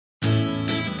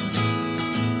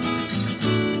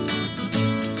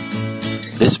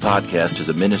This podcast is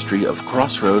a ministry of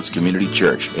Crossroads Community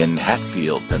Church in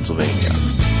Hatfield, Pennsylvania.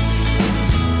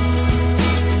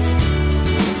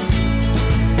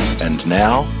 And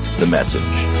now, the message.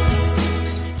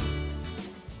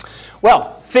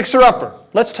 Well, fixer-upper.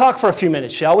 Let's talk for a few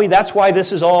minutes, shall we? That's why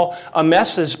this is all a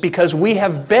mess, is because we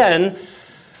have been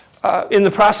in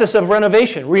the process of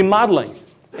renovation, remodeling.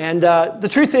 And the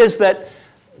truth is that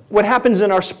what happens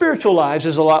in our spiritual lives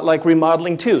is a lot like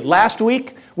remodeling too. Last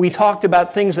week, we talked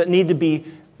about things that need to be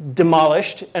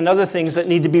demolished and other things that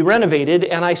need to be renovated.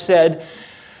 And I said,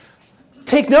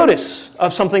 take notice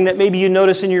of something that maybe you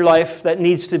notice in your life that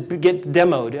needs to get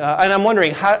demoed. And I'm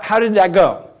wondering, how did that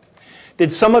go?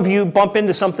 Did some of you bump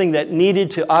into something that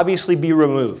needed to obviously be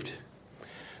removed?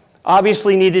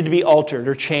 Obviously needed to be altered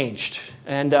or changed?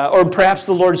 And or perhaps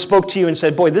the Lord spoke to you and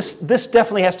said, boy, this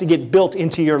definitely has to get built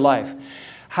into your life.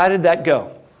 How did that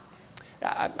go?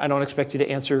 I don't expect you to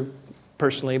answer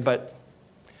personally, but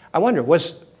I wonder,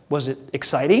 was it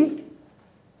exciting?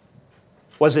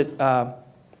 Was it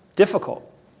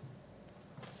difficult?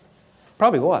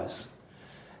 Probably was.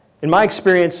 In my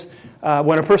experience,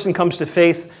 when a person comes to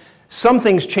faith, some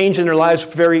things change in their lives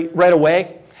right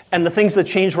away, and the things that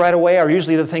change right away are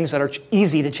usually the things that are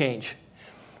easy to change.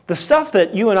 The stuff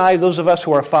that you and I, those of us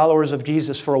who are followers of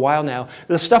Jesus for a while now,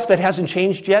 the stuff that hasn't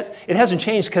changed yet, it hasn't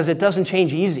changed because it doesn't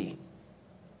change easy.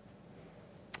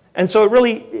 And so it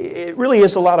really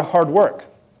is a lot of hard work.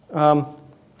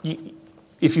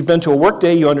 If you've been to a work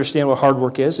day, you understand what hard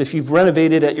work is. If you've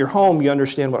renovated at your home, you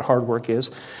understand what hard work is.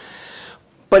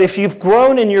 But if you've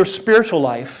grown in your spiritual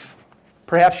life,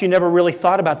 perhaps you never really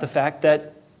thought about the fact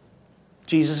that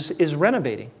Jesus is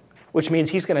renovating, which means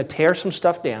he's going to tear some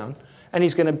stuff down and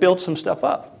he's going to build some stuff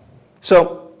up.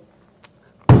 So,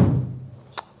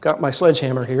 got my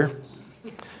sledgehammer here.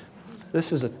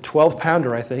 This is a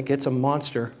 12-pounder, I think. It's a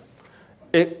monster.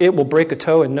 It will break a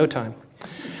toe in no time.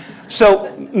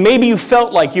 So maybe you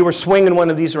felt like you were swinging one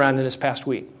of these around in this past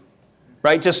week,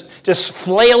 right? Just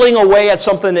flailing away at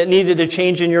something that needed to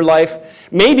change in your life.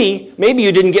 Maybe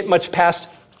you didn't get much past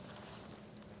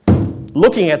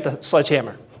looking at the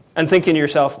sledgehammer and thinking to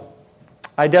yourself,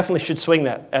 I definitely should swing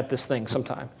that at this thing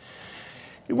sometime.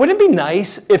 Wouldn't it be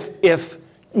nice if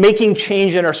making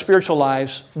change in our spiritual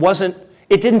lives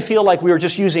it didn't feel like we were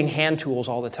just using hand tools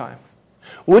all the time?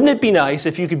 Wouldn't it be nice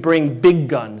if you could bring big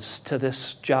guns to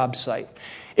this job site?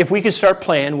 If we could start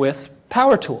playing with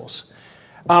power tools?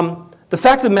 The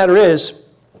fact of the matter is,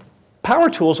 power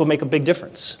tools will make a big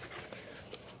difference.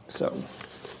 So,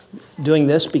 doing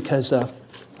this because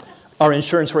our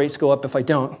insurance rates go up if I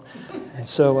don't. And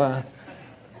so,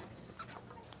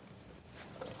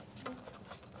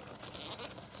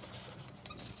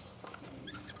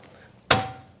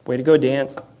 way to go, Dan.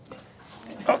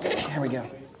 Okay, here we go.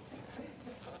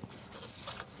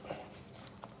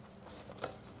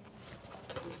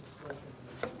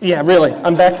 Yeah, really,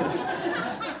 I'm back to...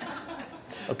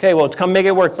 Okay, well, come make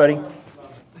it work, buddy.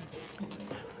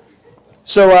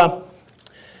 So,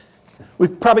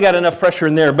 we've probably got enough pressure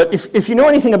in there, but if you know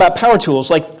anything about power tools,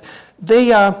 like,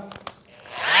 they're a little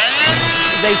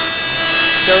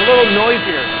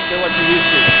noisier than what you're used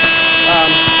to.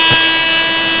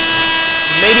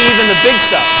 Maybe even the big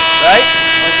stuff, right?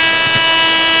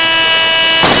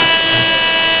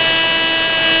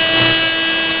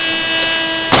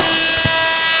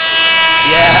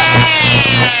 Yeah.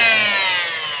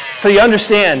 So you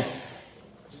understand,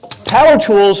 power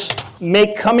tools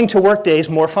make coming to work days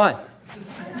more fun.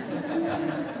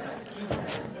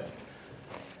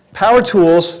 Power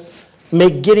tools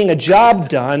make getting a job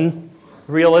done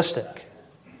realistic.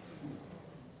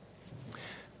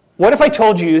 What if I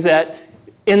told you that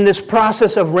in this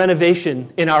process of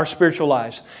renovation in our spiritual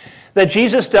lives, that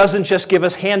Jesus doesn't just give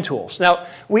us hand tools? Now,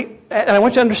 and I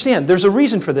want you to understand, there's a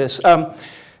reason for this.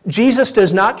 Jesus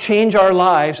does not change our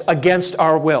lives against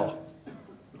our will.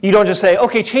 You don't just say,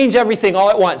 okay, change everything all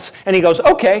at once. And he goes,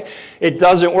 okay, it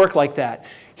doesn't work like that.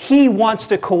 He wants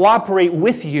to cooperate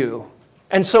with you.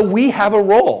 And so we have a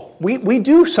role. We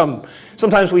do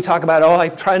sometimes we talk about,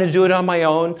 I'm trying to do it on my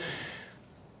own.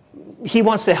 He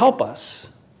wants to help us.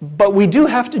 But we do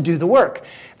have to do the work.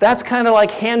 That's kind of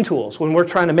like hand tools when we're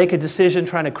trying to make a decision,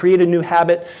 trying to create a new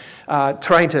habit,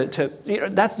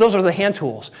 those are the hand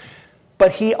tools.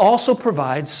 But he also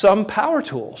provides some power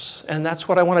tools. And that's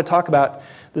what I want to talk about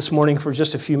this morning for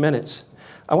just a few minutes.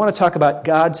 I want to talk about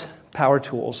God's power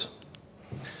tools.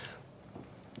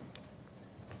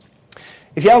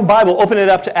 If you have a Bible, open it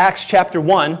up to Acts chapter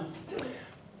 1.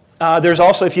 There's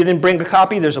also, if you didn't bring a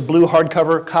copy, there's a blue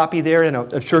hardcover copy there in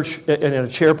a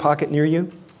chair pocket near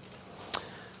you.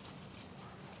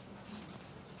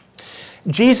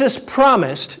 Jesus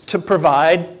promised to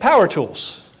provide power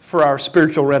tools for our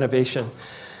spiritual renovation.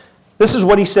 This is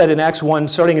what he said in Acts 1,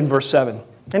 starting in verse 7.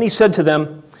 And he said to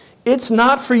them, "It's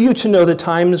not for you to know the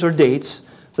times or dates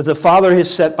that the Father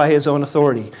has set by his own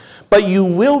authority, but you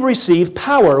will receive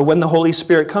power when the Holy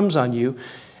Spirit comes on you,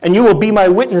 and you will be my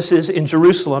witnesses in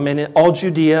Jerusalem and in all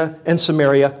Judea and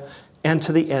Samaria and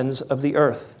to the ends of the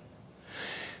earth."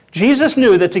 Jesus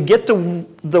knew that to get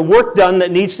the work done that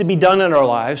needs to be done in our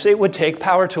lives, it would take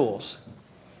power tools.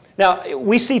 Now,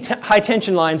 we see high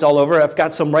tension lines all over. I've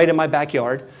got some right in my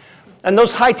backyard. And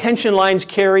those high tension lines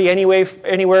carry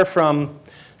anywhere from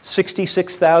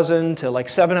 66,000 to like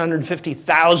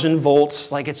 750,000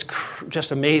 volts. Like, it's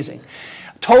just amazing.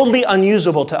 Totally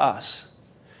unusable to us.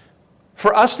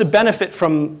 For us to benefit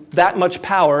from that much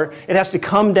power, it has to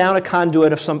come down a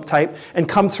conduit of some type and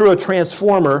come through a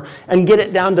transformer and get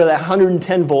it down to that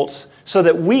 110 volts so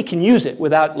that we can use it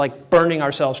without like burning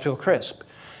ourselves to a crisp.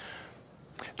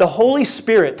 The Holy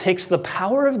Spirit takes the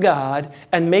power of God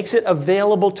and makes it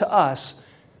available to us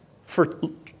for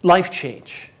life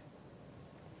change.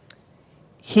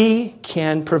 He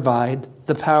can provide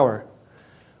the power.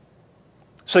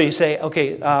 So you say,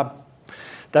 okay,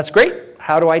 that's great.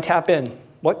 How do I tap in?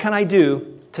 What can I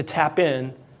do to tap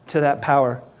in to that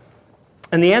power?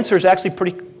 And the answer is actually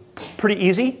pretty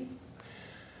easy.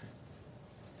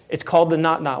 It's called the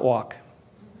not walk.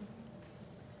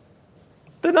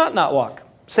 The not walk.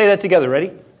 Say that together.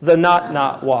 Ready? The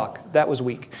not walk. That was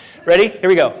weak. Ready? Here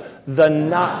we go. The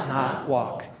not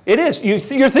walk. It is.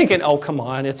 You're thinking, oh, come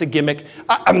on, it's a gimmick.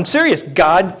 I'm serious.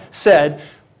 God said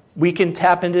we can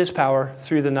tap into his power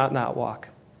through the not walk.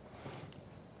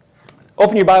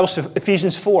 Open your Bibles to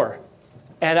Ephesians 4.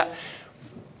 And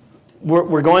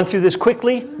we're going through this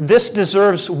quickly. This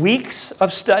deserves weeks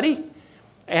of study.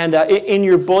 And in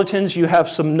your bulletins, you have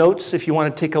some notes if you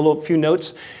want to take a few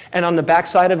notes. And on the back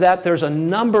side of that, there's a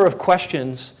number of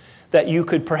questions that you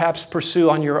could perhaps pursue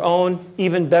on your own,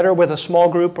 even better with a small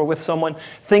group or with someone,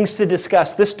 things to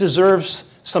discuss. This deserves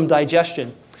some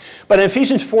digestion. But in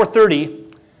Ephesians 4:30,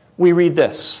 we read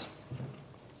this.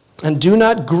 "And do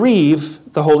not grieve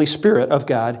the Holy Spirit of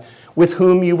God, with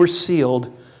whom you were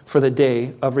sealed for the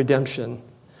day of redemption."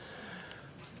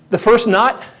 The first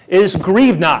not is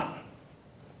grieve not.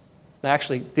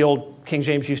 Actually, the old King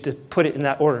James used to put it in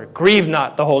that order. Grieve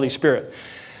not the Holy Spirit.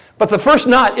 But the first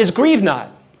not is grieve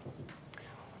not.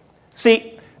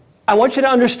 See, I want you to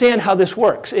understand how this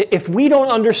works. If we don't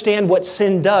understand what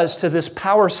sin does to this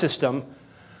power system,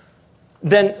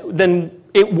 then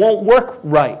it won't work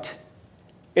right.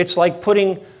 It's like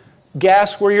putting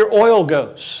gas where your oil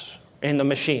goes in the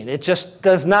machine. It just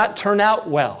does not turn out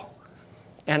well.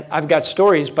 And I've got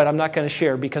stories, but I'm not going to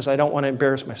share because I don't want to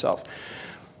embarrass myself.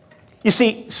 You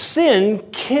see, sin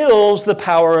kills the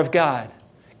power of God.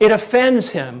 It offends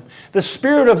him. The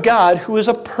Spirit of God, who is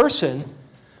a person,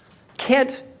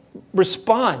 can't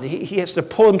respond. He has to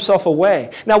pull himself away.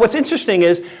 Now, what's interesting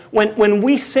is when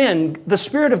we sin, the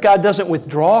Spirit of God doesn't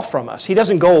withdraw from us. He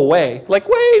doesn't go away. Like,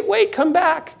 wait, come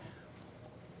back.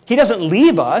 He doesn't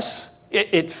leave us.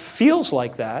 It feels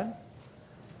like that.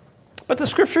 But the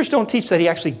Scriptures don't teach that he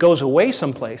actually goes away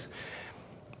someplace.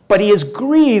 But he is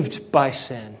grieved by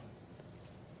sin.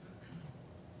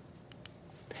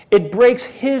 It breaks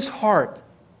his heart.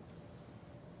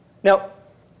 Now,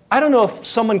 I don't know if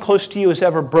someone close to you has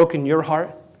ever broken your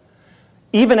heart.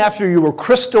 Even after you were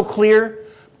crystal clear,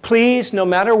 please, no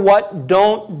matter what,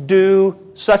 don't do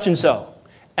such and so.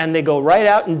 And they go right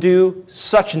out and do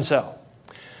such and so.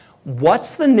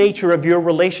 What's the nature of your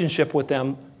relationship with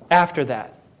them after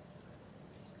that?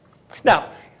 Now,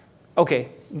 okay,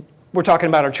 we're talking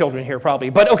about our children here probably,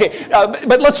 but okay,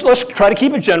 but let's try to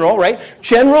keep it general, right?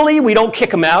 Generally, we don't kick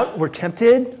them out. We're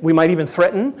tempted. We might even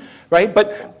threaten, right?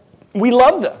 But we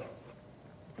love them.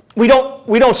 We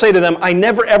don't say to them, "I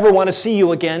never ever want to see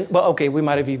you again." Well, okay, we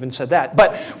might have even said that,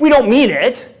 but we don't mean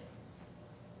it.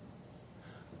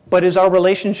 But is our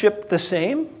relationship the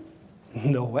same?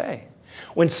 No way.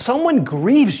 When someone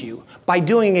grieves you by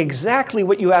doing exactly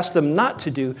what you ask them not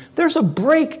to do, there's a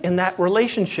break in that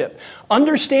relationship.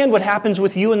 Understand what happens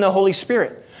with you and the Holy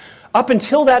Spirit. Up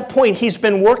until that point, he's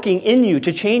been working in you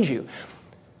to change you.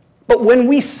 But when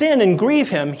we sin and grieve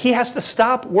him, he has to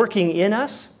stop working in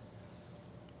us.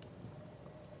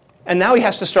 And now he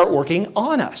has to start working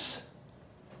on us.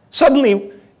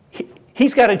 Suddenly,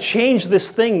 he's got to change this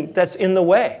thing that's in the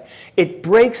way. It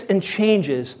breaks and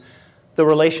changes the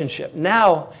relationship.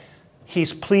 Now,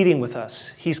 he's pleading with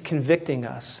us. He's convicting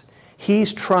us.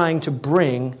 He's trying to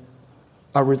bring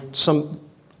some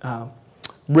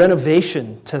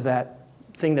renovation to that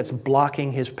thing that's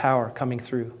blocking his power coming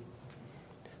through.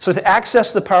 So to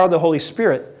access the power of the Holy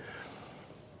Spirit,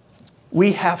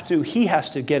 he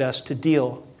has to get us to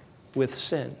deal with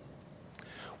sin.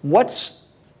 What's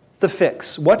the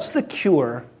fix? What's the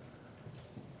cure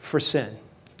for sin?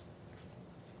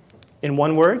 In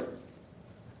one word,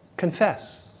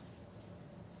 confess.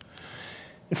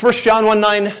 In 1 John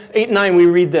 8 and 9, we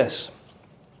read this.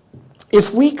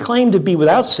 If we claim to be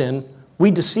without sin,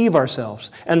 we deceive ourselves,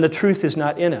 and the truth is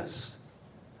not in us.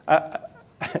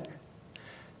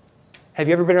 Have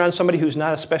you ever been around somebody who's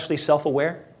not especially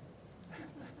self-aware?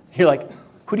 You're like,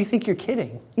 who do you think you're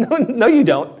kidding? No, you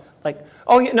don't. Like,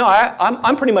 oh, no,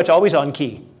 I'm pretty much always on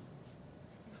key.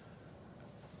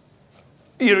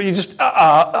 You just,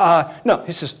 no,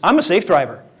 he says, I'm a safe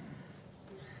driver.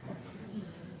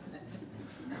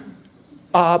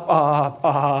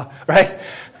 Right?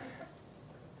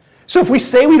 So if we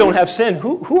say we don't have sin,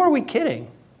 who are we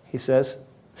kidding? He says.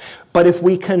 But if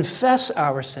we confess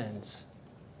our sins.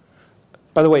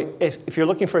 By the way, if you're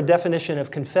looking for a definition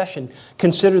of confession,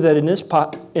 consider that in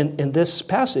this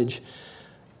passage,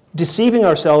 deceiving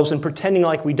ourselves and pretending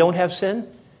like we don't have sin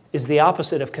is the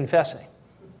opposite of confessing.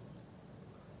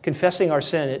 Confessing our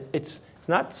sin, it's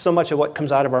not so much of what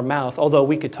comes out of our mouth, although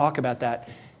we could talk about that.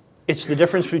 It's the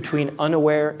difference between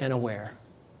unaware and aware.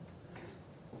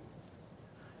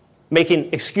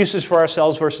 Making excuses for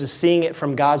ourselves versus seeing it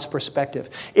from God's perspective.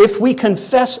 If we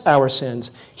confess our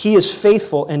sins, He is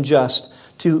faithful and just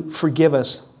to forgive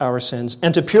us our sins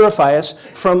and to purify us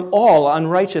from all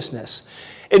unrighteousness.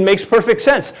 It makes perfect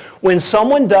sense. When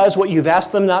someone does what you've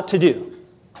asked them not to do,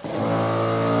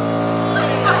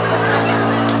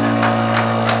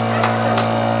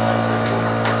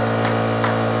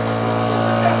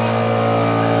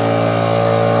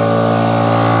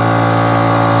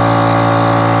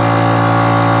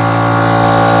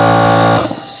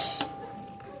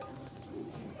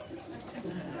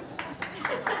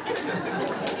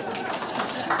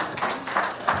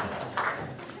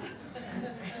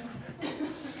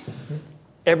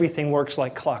 everything works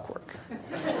like clockwork.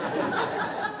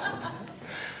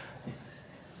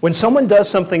 When someone does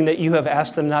something that you have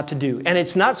asked them not to do, and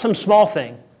it's not some small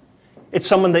thing, it's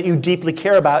someone that you deeply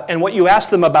care about, and what you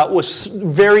asked them about was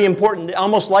very important,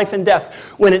 almost life and death.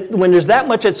 When there's that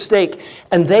much at stake,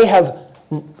 and they have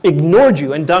ignored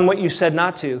you and done what you said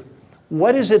not to,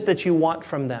 what is it that you want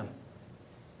from them?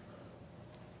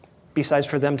 Besides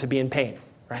for them to be in pain,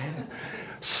 right?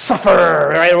 Suffer,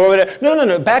 right?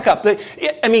 No, back up. I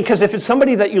mean, because if it's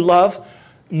somebody that you love,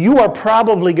 you are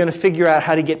probably going to figure out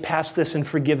how to get past this and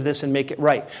forgive this and make it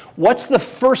right. What's the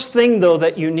first thing, though,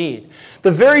 that you need?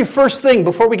 The very first thing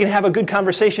before we can have a good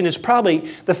conversation is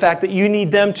probably the fact that you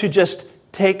need them to just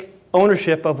take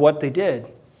ownership of what they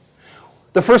did.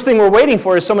 The first thing we're waiting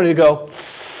for is someone to go,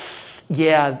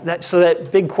 yeah, so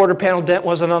that big quarter panel dent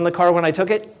wasn't on the car when I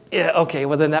took it? Yeah, okay,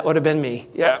 well then that would have been me.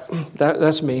 Yeah,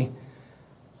 that's me.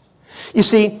 You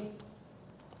see,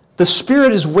 the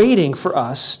Spirit is waiting for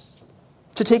us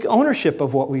to take ownership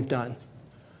of what we've done.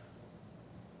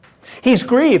 He's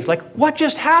grieved, like, what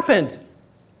just happened?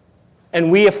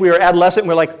 And we, if we were adolescent,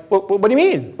 we're like, what do you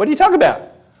mean? What are you talking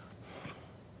about?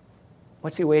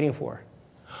 What's He waiting for?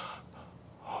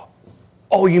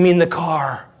 Oh, you mean the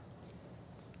car?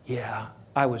 Yeah,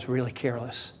 I was really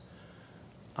careless.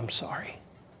 I'm sorry.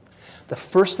 The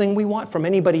first thing we want from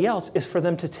anybody else is for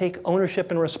them to take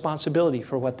ownership and responsibility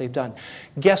for what they've done.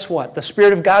 Guess what? The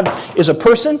Spirit of God is a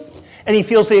person, and He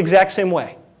feels the exact same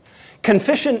way.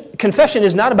 Confession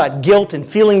is not about guilt and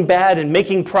feeling bad and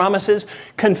making promises.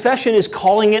 Confession is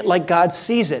calling it like God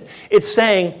sees it. It's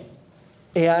saying,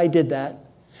 yeah, I did that.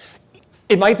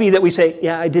 It might be that we say,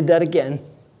 yeah, I did that again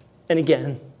and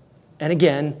again and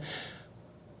again.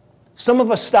 Some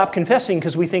of us stop confessing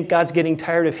because we think God's getting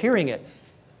tired of hearing it.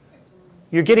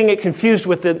 You're getting it confused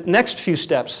with the next few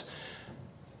steps.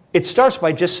 It starts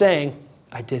by just saying,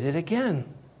 I did it again.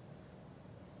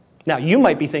 Now, you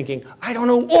might be thinking, I don't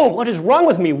know, what is wrong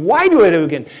with me? Why do I do it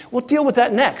again? We'll deal with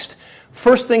that next.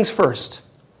 First things first.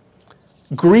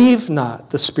 Grieve not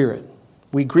the Spirit.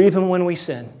 We grieve Him when we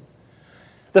sin.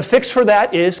 The fix for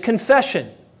that is confession.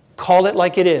 Call it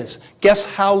like it is. Guess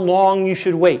how long you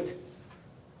should wait?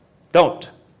 Don't.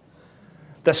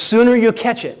 The sooner you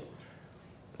catch it.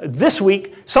 This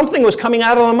week, something was coming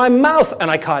out of my mouth,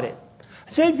 and I caught it.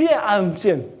 I said, yeah, I'm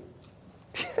Jim.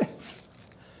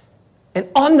 And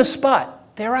on the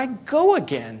spot, there I go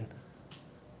again.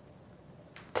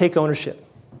 Take ownership.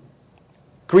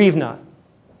 Grieve not.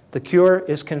 The cure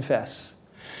is confess.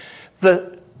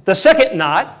 The second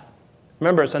not,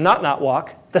 remember it's a not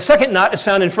walk, the second not is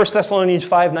found in 1 Thessalonians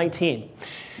 5:19.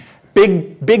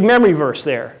 Big memory verse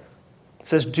there. It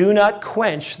says, do not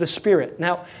quench the Spirit.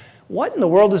 Now, what in the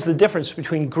world is the difference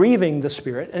between grieving the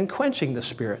Spirit and quenching the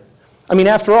Spirit? I mean,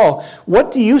 after all,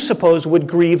 what do you suppose would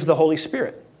grieve the Holy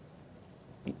Spirit?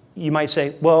 You might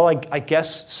say, well, I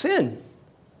guess sin.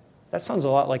 That sounds a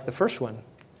lot like the first one.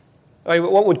 I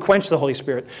mean, what would quench the Holy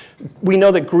Spirit? We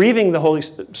know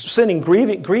that sinning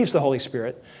grieves the Holy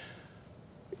Spirit.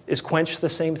 Is quench the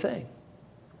same thing?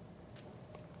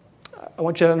 I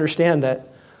want you to understand that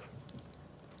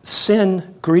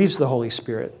sin grieves the Holy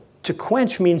Spirit. To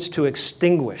quench means to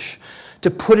extinguish, to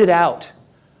put it out,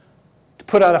 to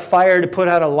put out a fire, to put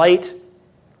out a light,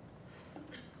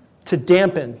 to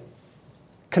dampen.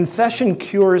 Confession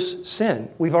cures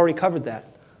sin. We've already covered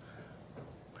that.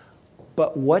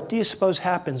 But what do you suppose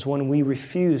happens when we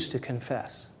refuse to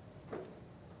confess?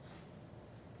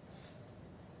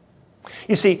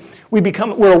 You see,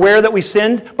 we're aware that we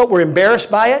sinned, but we're embarrassed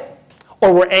by it,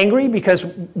 or we're angry because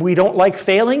we don't like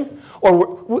failing,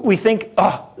 or we think,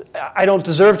 oh, I don't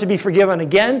deserve to be forgiven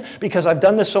again because I've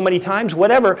done this so many times,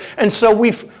 whatever. And so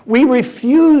we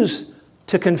refuse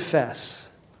to confess.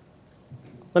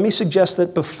 Let me suggest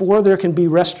that before there can be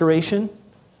restoration,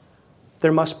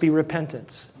 there must be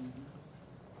repentance.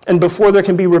 And before there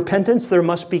can be repentance, there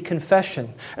must be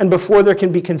confession. And before there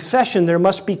can be confession, there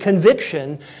must be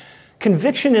conviction.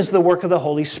 Conviction is the work of the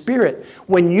Holy Spirit.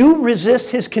 When you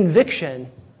resist His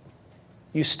conviction,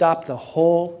 you stop the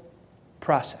whole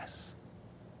process.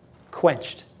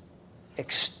 Quenched,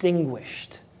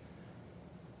 extinguished.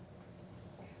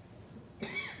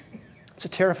 It's a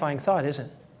terrifying thought, isn't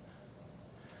it?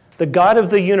 The God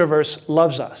of the universe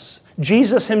loves us.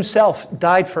 Jesus Himself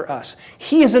died for us.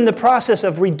 He is in the process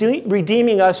of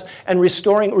redeeming us and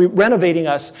renovating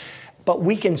us. But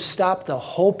we can stop the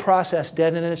whole process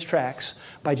dead in its tracks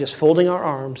by just folding our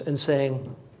arms and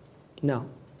saying, no.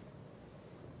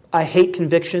 I hate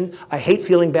conviction. I hate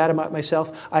feeling bad about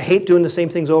myself. I hate doing the same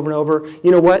things over and over.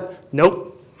 You know what?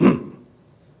 Nope.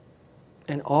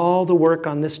 And all the work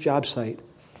on this job site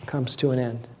comes to an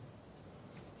end.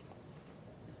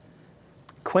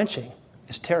 Quenching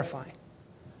is terrifying.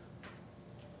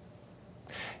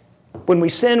 When we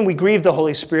sin, we grieve the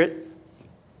Holy Spirit.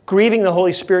 Grieving the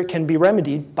Holy Spirit can be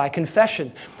remedied by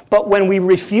confession. But when we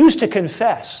refuse to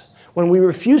confess, when we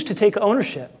refuse to take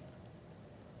ownership,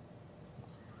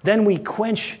 then we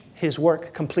quench His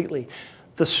work completely.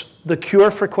 The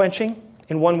cure for quenching,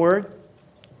 in one word,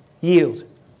 yield.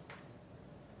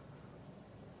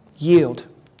 Yield.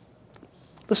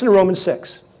 Listen to Romans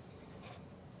 6.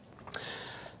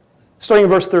 Starting in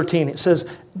verse 13, it says,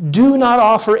 do not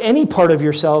offer any part of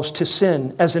yourselves to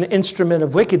sin as an instrument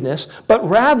of wickedness, but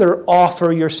rather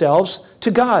offer yourselves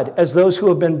to God as those who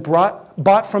have been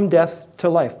brought from death to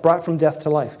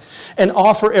life, and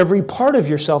offer every part of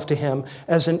yourself to Him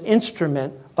as an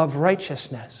instrument of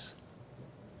righteousness.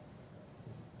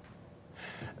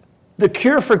 The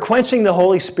cure for quenching the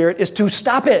Holy Spirit is to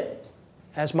stop it.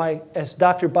 As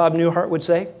Dr. Bob Newhart would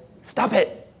say, stop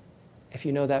it. If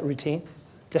you know that routine,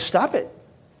 just stop it.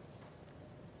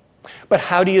 But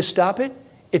how do you stop it?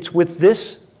 It's with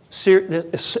this,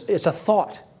 it's a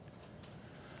thought.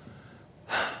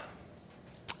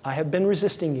 I have been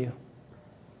resisting you,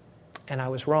 and I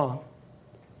was wrong.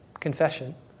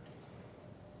 Confession.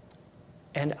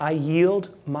 And I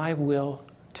yield my will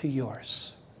to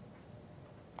yours.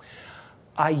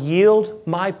 I yield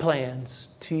my plans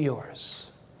to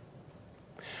yours.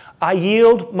 I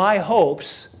yield my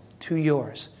hopes to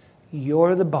yours.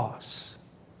 You're the boss.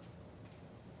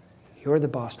 You're the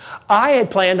boss. I had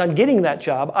planned on getting that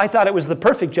job. I thought it was the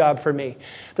perfect job for me.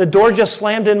 The door just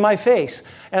slammed in my face.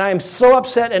 And I am so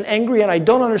upset and angry, and I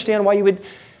don't understand why you would...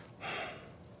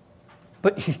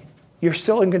 But you're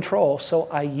still in control, so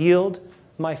I yield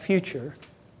my future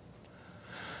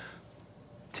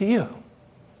to you.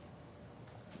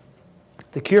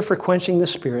 The cure for quenching the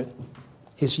Spirit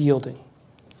is yielding.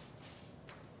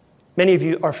 Many of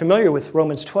you are familiar with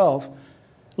Romans 12.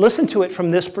 Listen to it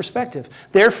from this perspective.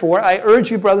 Therefore, I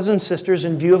urge you, brothers and sisters,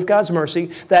 in view of God's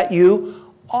mercy, that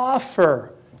you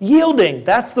offer, yielding,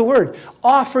 that's the word,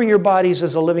 offer your bodies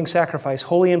as a living sacrifice,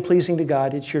 holy and pleasing to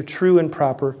God. It's your true and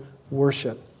proper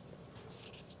worship.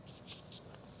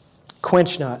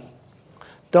 Quench not.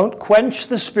 Don't quench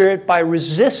the Spirit by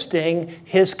resisting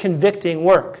His convicting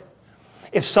work.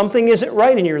 If something isn't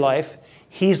right in your life,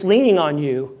 He's leaning on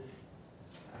you.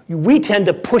 We tend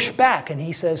to push back, and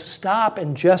He says, stop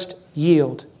and just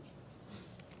yield.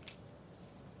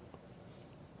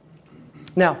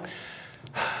 Now,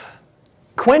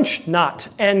 quench not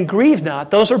and grieve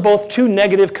not, those are both two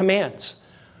negative commands.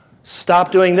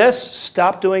 Stop doing this,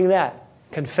 stop doing that.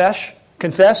 Confess,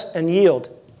 and yield.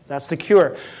 That's the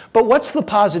cure. But what's the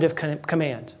positive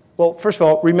command? Well, first of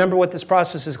all, remember what this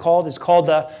process is called? It's called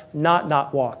the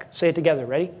not walk. Say it together.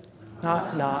 Ready?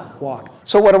 Not walk.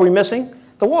 So what are we missing?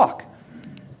 The walk.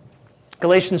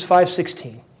 Galatians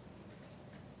 5:16.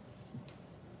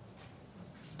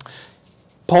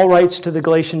 Paul writes to the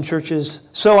Galatian churches,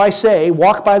 "So I say,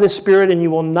 walk by the Spirit, and you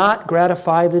will not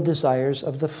gratify the desires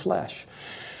of the flesh."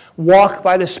 Walk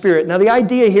by the Spirit. Now, the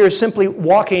idea here is simply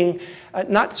walking,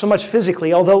 not so much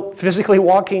physically, although physically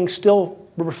walking still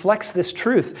reflects this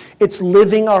truth. It's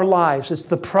living our lives. It's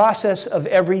the process of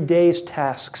everyday's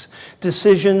tasks,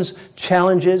 decisions,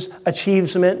 challenges,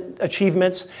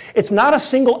 achievements. It's not a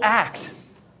single act.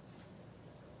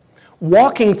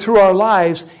 Walking through our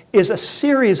lives is a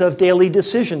series of daily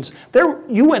decisions.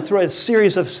 You went through a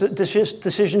series of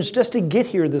decisions just to get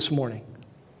here this morning.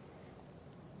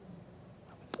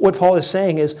 What Paul is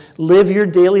saying is, live your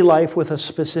daily life with a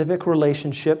specific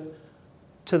relationship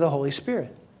to the Holy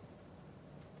Spirit.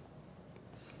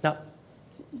 Now,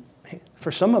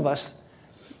 for some of us,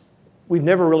 we've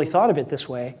never really thought of it this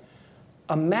way.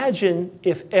 Imagine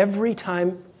if every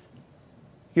time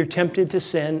you're tempted to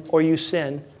sin or you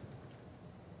sin,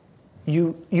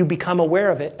 you become aware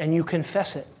of it and you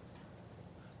confess it.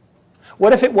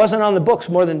 What if it wasn't on the books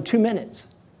more than 2 minutes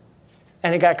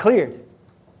and it got cleared?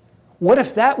 What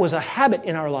if that was a habit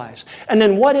in our lives? And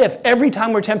then what if every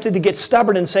time we're tempted to get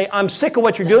stubborn and say, I'm sick of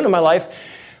what you're doing in my life,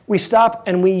 we stop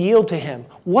and we yield to Him?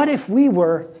 What if we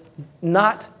were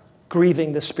not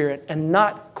grieving the Spirit and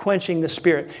not quenching the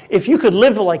Spirit? If you could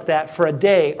live like that for a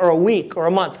day or a week or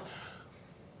a month,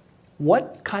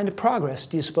 what kind of progress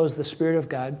do you suppose the Spirit of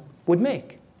God would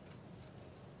make?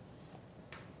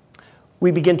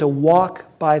 We begin to walk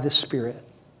by the Spirit.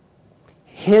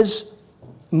 His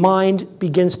mind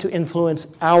begins to influence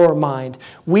our mind.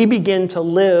 We begin to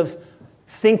live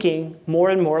thinking more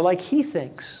and more like He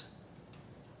thinks.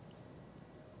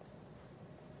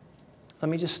 Let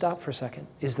me just stop for a second.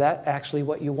 Is that actually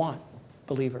what you want,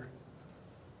 believer?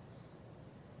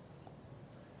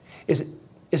 Is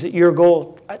it your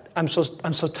goal? I'm so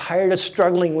tired of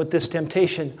struggling with this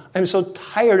temptation. I'm so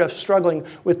tired of struggling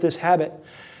with this habit.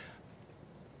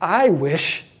 I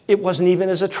wish it wasn't even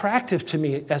as attractive to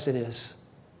me as it is.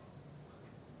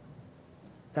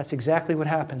 That's exactly what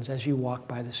happens as you walk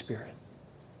by the Spirit.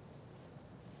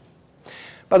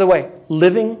 By the way,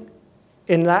 living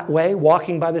in that way,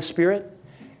 walking by the Spirit,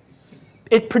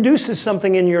 it produces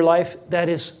something in your life that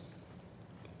is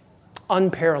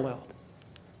unparalleled.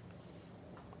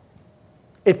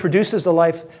 It produces a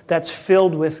life that's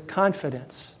filled with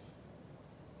confidence.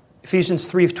 Ephesians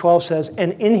 3:12 says,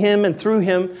 "And in Him and through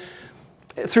Him,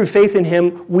 through faith in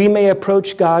Him, we may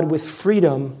approach God with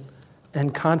freedom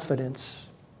and confidence."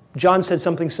 John said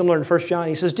something similar in 1 John.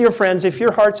 He says, "Dear friends, if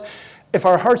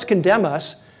our hearts condemn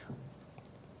us,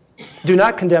 do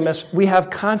not condemn us. We have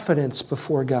confidence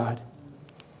before God."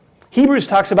 Hebrews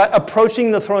talks about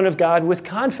approaching the throne of God with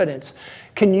confidence.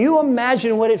 Can you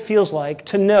imagine what it feels like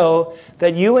to know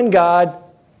that you and God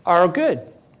are good?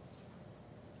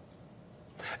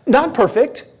 Not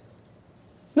perfect.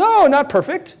 No, not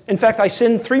perfect. In fact, I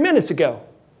sinned 3 minutes ago.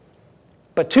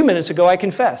 But 2 minutes ago, I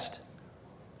confessed.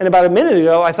 And about a minute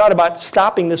ago, I thought about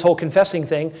stopping this whole confessing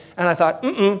thing. And I thought,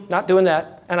 not doing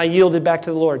that. And I yielded back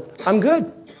to the Lord. I'm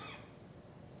good.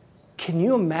 Can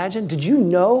you imagine? Did you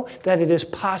know that it is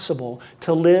possible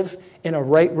to live in a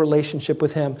right relationship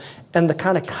with Him and the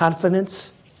kind of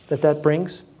confidence that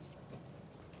brings?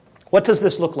 What does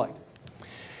this look like?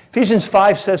 Ephesians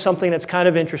 5 says something that's kind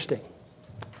of interesting.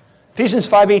 Ephesians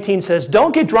 5:18 says,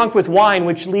 "Don't get drunk with wine,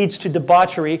 which leads to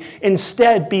debauchery.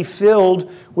 Instead, be filled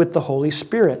with the Holy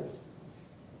Spirit."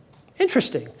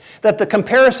 Interesting that the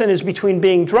comparison is between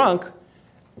being drunk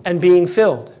and being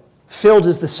filled. Filled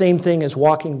is the same thing as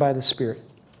walking by the Spirit.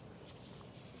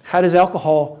 How does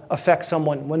alcohol affect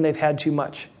someone when they've had too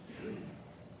much?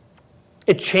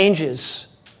 It changes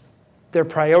their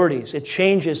priorities. It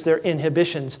changes their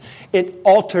inhibitions. It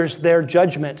alters their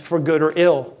judgment for good or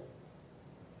ill.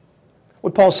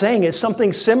 What Paul's saying is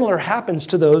something similar happens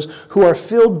to those who are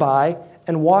filled by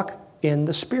and walk in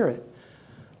the Spirit.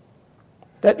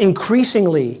 That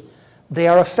increasingly they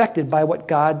are affected by what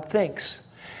God thinks.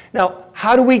 Now,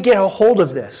 how do we get a hold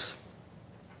of this?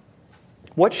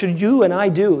 What should you and I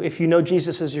do if you know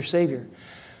Jesus as your Savior?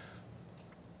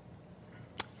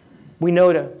 We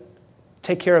know to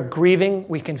take care of grieving,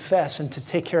 we confess, and to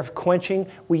take care of quenching,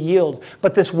 we yield.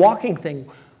 But this walking thing,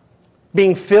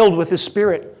 being filled with the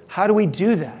Spirit, how do we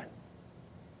do that?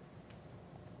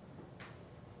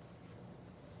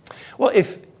 Well,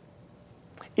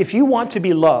 if you want to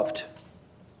be loved,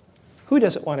 who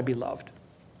doesn't want to be loved?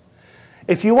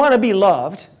 If you want to be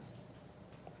loved,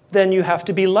 then you have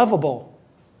to be lovable.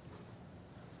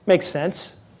 Makes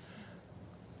sense.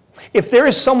 If there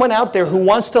is someone out there who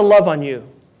wants to love on you,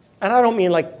 and I don't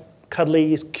mean like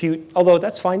cuddly, cute, although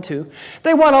that's fine too.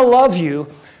 They want to love you.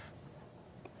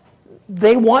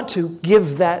 They want to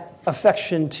give that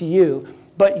affection to you,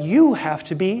 but you have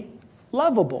to be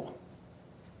lovable.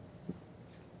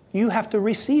 You have to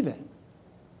receive it.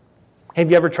 Have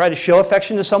you ever tried to show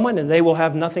affection to someone and they will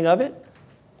have nothing of it?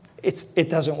 It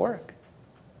doesn't work.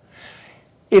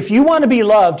 If you want to be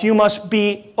loved, you must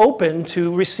be open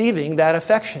to receiving that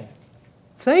affection.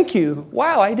 Thank you.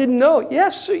 Wow, I didn't know.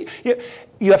 Yes,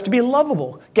 you have to be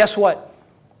lovable. Guess what?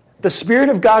 The Spirit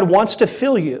of God wants to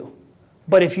fill you,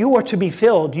 but if you are to be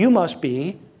filled, you must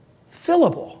be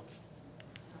fillable.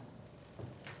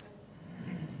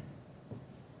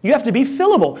 You have to be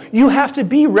fillable. You have to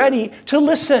be ready to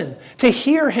listen, to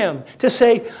hear Him, to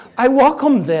say, I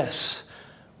welcome this.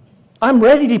 I'm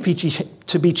ready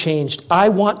to be changed. I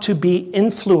want to be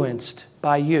influenced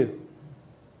by you.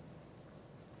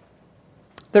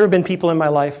 There have been people in my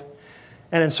life,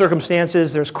 and in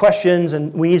circumstances, there's questions,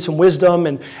 and we need some wisdom,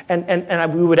 and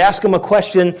we would ask them a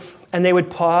question, and they would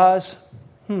pause.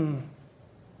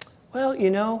 Well, you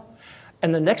know,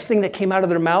 and the next thing that came out of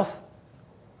their mouth,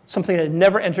 something that had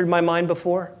never entered my mind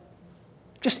before,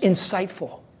 just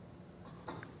insightful,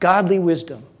 godly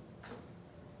wisdom.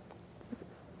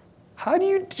 How do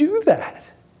you do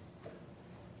that?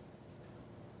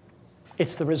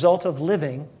 It's the result of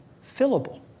living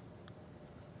fillable.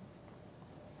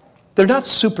 They're not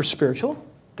super spiritual.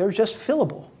 They're just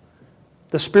fillable.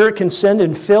 The Spirit can send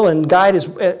and fill and guide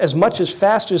as much as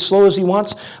fast or as slow as He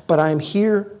wants, but I'm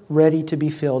here ready to be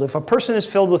filled. If a person is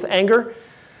filled with anger,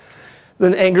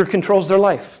 then anger controls their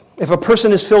life. If a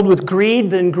person is filled with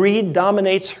greed, then greed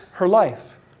dominates her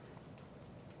life.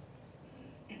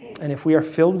 And if we are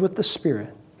filled with the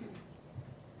Spirit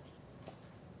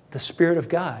of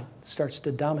God starts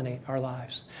to dominate our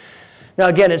lives. Now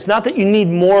again, it's not that you need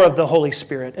more of the Holy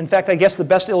Spirit. In fact, I guess the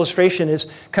best illustration is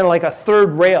kind of like a third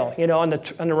rail, on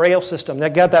the rail system. They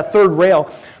got that third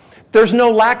rail. There's no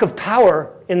lack of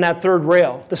power in that third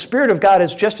rail. The Spirit of God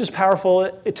is just as powerful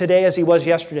today as He was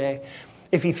yesterday.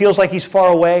 If He feels like He's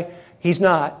far away, He's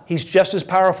not. He's just as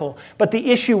powerful. But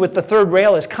the issue with the third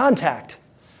rail is contact.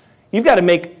 You've got to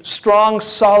make strong,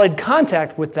 solid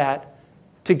contact with that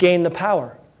to gain the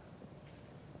power.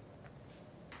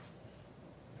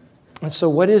 And so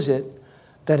what is it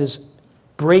that is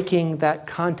breaking that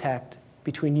contact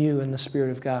between you and the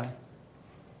Spirit of God?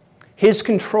 His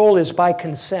control is by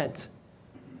consent.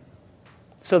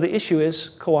 So the issue is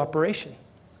cooperation.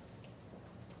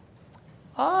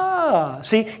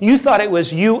 See, you thought it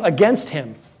was you against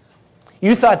Him.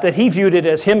 You thought that He viewed it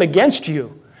as Him against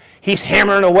you. He's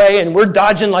hammering away and we're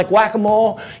dodging like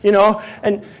whack-a-mole,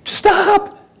 and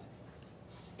stop.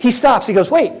 He stops. He goes,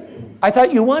 wait, I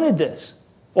thought you wanted this.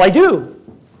 Well, I do.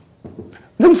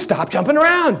 Then stop jumping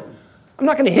around. I'm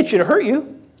not going to hit you to hurt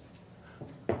you.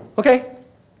 Okay?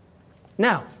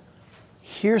 Now,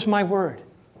 here's my word.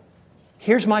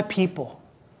 Here's my people.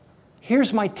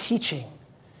 Here's my teaching.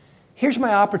 Here's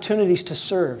my opportunities to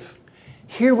serve.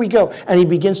 Here we go. And he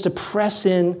begins to press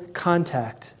in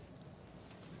contact.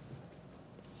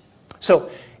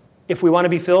 So, if we want to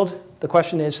be filled, the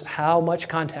question is, how much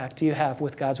contact do you have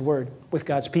with God's Word, with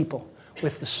God's people,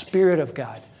 with the Spirit of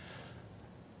God?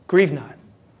 Grieve not.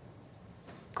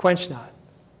 Quench not.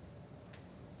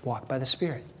 Walk by the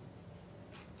Spirit.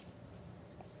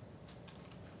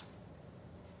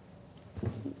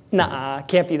 Nah,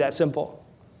 can't be that simple.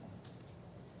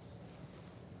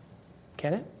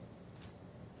 Can it?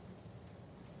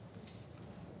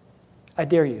 I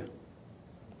dare you.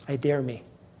 I dare me.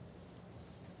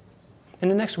 In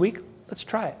the next week, let's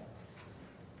try it.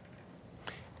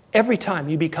 Every time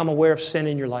you become aware of sin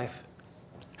in your life,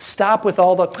 stop with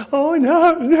all the, oh,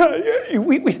 no.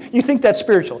 You think that's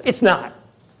spiritual. It's not.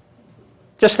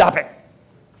 Just stop it.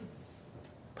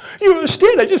 You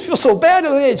understand, I just feel so bad.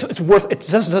 It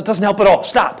doesn't help at all.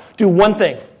 Stop. Do one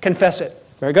thing. Confess it.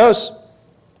 There it goes.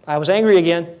 I was angry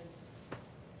again.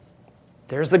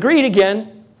 There's the greed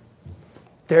again.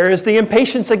 There is the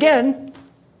impatience again.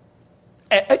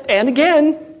 And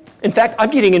again. In fact, I'm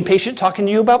getting impatient talking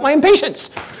to you about my impatience.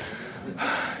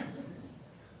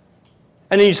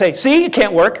 And then you say, see, it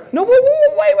can't work. No,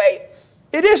 wait.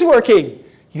 It is working.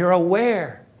 You're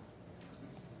aware.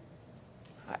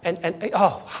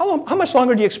 How much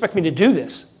longer do you expect me to do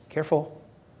this? Careful.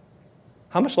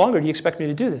 How much longer do you expect me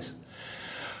to do this?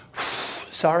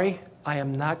 Sorry, I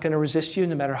am not going to resist you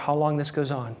no matter how long this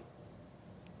goes on.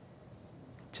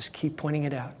 Just keep pointing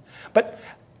it out. But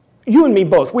you and me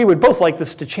both, we would both like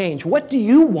this to change. What do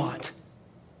you want?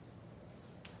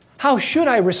 How should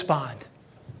I respond?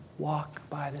 walk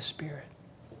by the Spirit.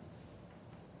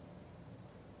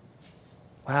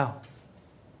 Wow.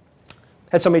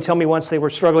 Had somebody tell me once they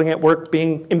were struggling at work,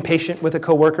 being impatient with a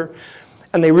coworker,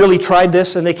 and they really tried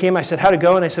this, and they came, I said, how'd it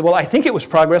go? And I said, well, I think it was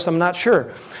progress, I'm not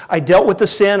sure. I dealt with the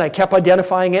sin, I kept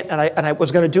identifying it, and I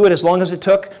was going to do it as long as it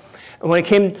took. And when it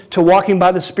came to walking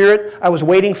by the Spirit, I was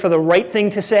waiting for the right thing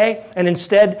to say, and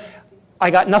instead, I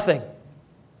got nothing.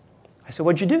 I said,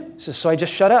 what'd you do? He says, so I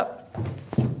just shut up.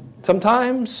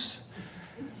 Sometimes,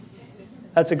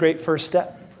 that's a great first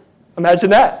step. Imagine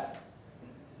that.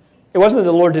 It wasn't that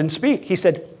the Lord didn't speak. He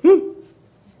said,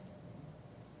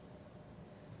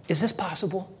 is this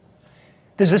possible?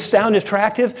 Does this sound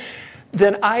attractive?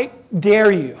 Then I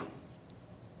dare you.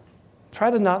 Try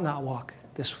the not walk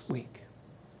this week.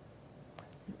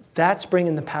 That's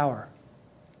bringing the power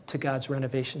to God's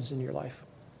renovations in your life.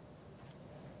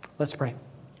 Let's pray.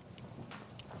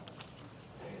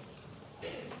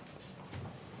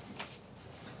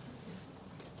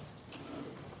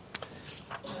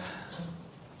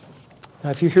 Now,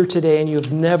 if you're here today and you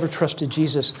have never trusted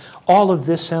Jesus, all of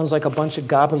this sounds like a bunch of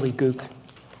gobbledygook.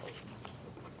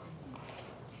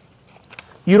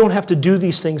 You don't have to do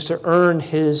these things to earn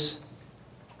His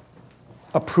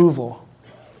approval.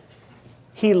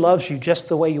 He loves you just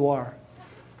the way you are.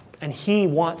 And He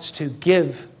wants to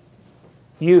give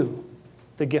you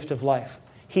the gift of life.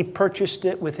 He purchased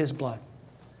it with His blood.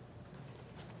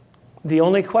 The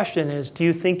only question is, do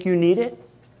you think you need it?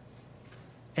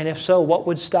 And if so, what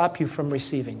would stop you from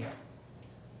receiving it?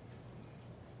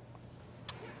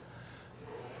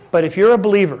 But if you're a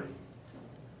believer,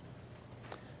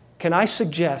 can I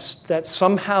suggest that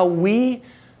somehow we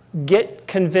get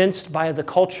convinced by the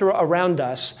culture around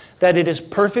us that it is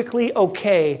perfectly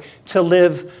okay to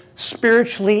live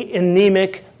spiritually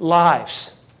anemic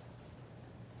lives?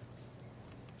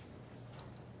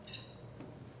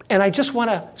 And I just want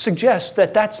to suggest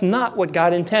that that's not what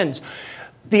God intends.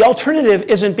 The alternative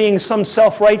isn't being some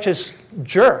self-righteous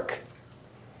jerk.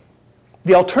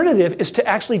 The alternative is to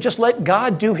actually just let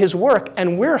God do His work,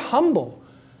 and we're humble.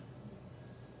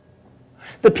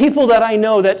 The people that I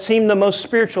know that seem the most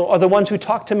spiritual are the ones who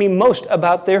talk to me most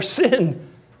about their sin.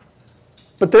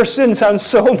 But their sin sounds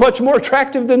so much more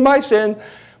attractive than my sin.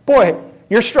 Boy,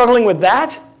 you're struggling with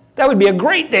that? That would be a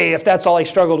great day if that's all I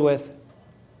struggled with.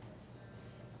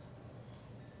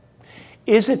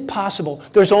 Is it possible?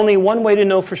 There's only one way to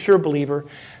know for sure, believer.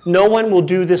 No one will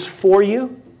do this for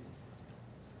you.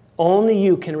 Only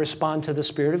you can respond to the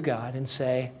Spirit of God and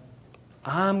say,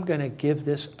 I'm going to give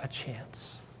this a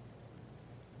chance.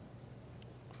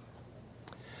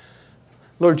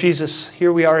 Lord Jesus,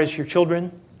 here we are as your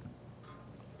children.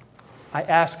 I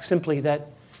ask simply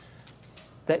that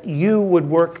you would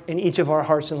work in each of our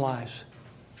hearts and lives.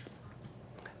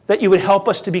 That you would help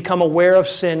us to become aware of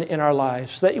sin in our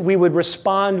lives. That we would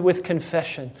respond with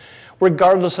confession,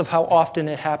 regardless of how often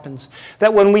it happens.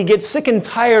 That when we get sick and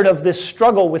tired of this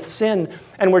struggle with sin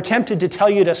and we're tempted to tell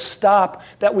you to stop,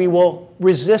 that we will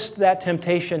resist that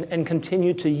temptation and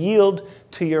continue to yield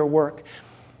to your work.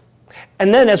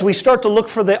 And then as we start to look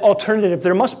for the alternative,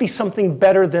 there must be something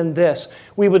better than this.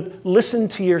 We would listen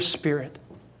to your Spirit.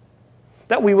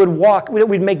 That we would walk, that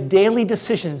we'd make daily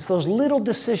decisions, those little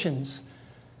decisions,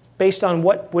 based on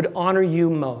what would honor you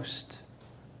most.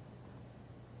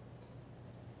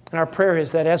 And our prayer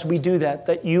is that as we do that,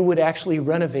 that you would actually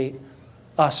renovate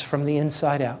us from the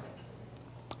inside out.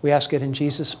 We ask it in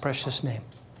Jesus' precious name.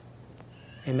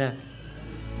 Amen.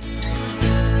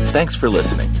 Thanks for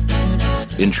listening.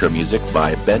 Intro music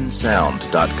by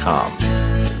bensound.com.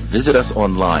 Visit us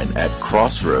online at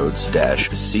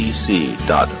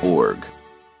crossroads-cc.org.